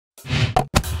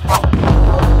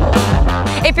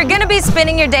If you're gonna be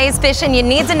spending your days fishing, you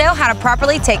need to know how to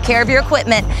properly take care of your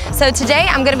equipment. So today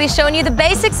I'm gonna be showing you the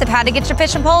basics of how to get your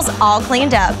fishing poles all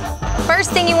cleaned up.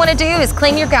 First thing you wanna do is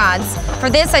clean your guides. For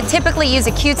this, I typically use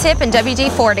a Q-tip and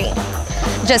WD-40.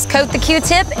 Just coat the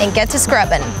Q-tip and get to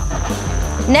scrubbing.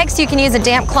 Next, you can use a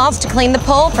damp cloth to clean the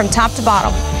pole from top to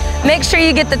bottom. Make sure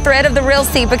you get the thread of the reel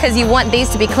seat because you want these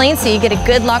to be clean so you get a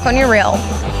good lock on your reel.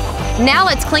 Now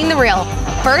let's clean the reel.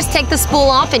 First, take the spool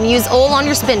off and use oil on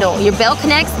your spindle, your belt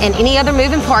connects, and any other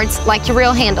moving parts like your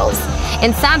reel handles.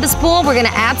 Inside the spool, we're gonna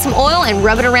add some oil and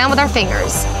rub it around with our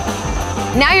fingers.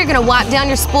 Now you're gonna wipe down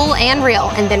your spool and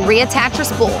reel and then reattach your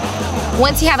spool.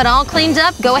 Once you have it all cleaned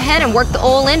up, go ahead and work the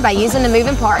oil in by using the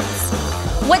moving parts.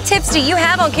 What tips do you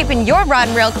have on keeping your rod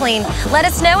and reel clean? Let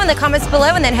us know in the comments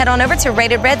below and then head on over to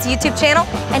Rated Red's YouTube channel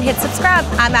and hit subscribe.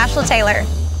 I'm Ashla Taylor.